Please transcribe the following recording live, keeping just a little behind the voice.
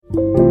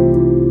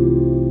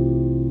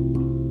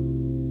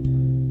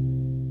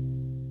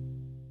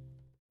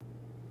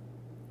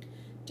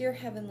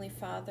Heavenly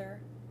Father,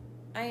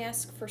 I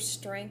ask for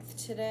strength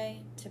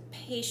today to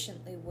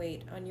patiently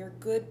wait on your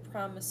good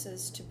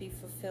promises to be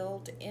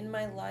fulfilled in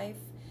my life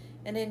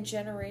and in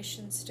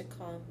generations to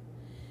come.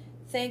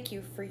 Thank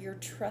you for your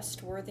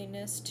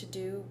trustworthiness to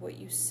do what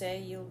you say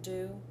you'll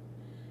do.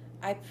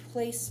 I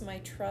place my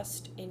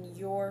trust in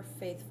your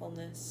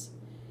faithfulness.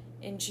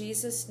 In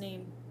Jesus'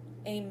 name,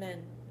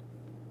 amen.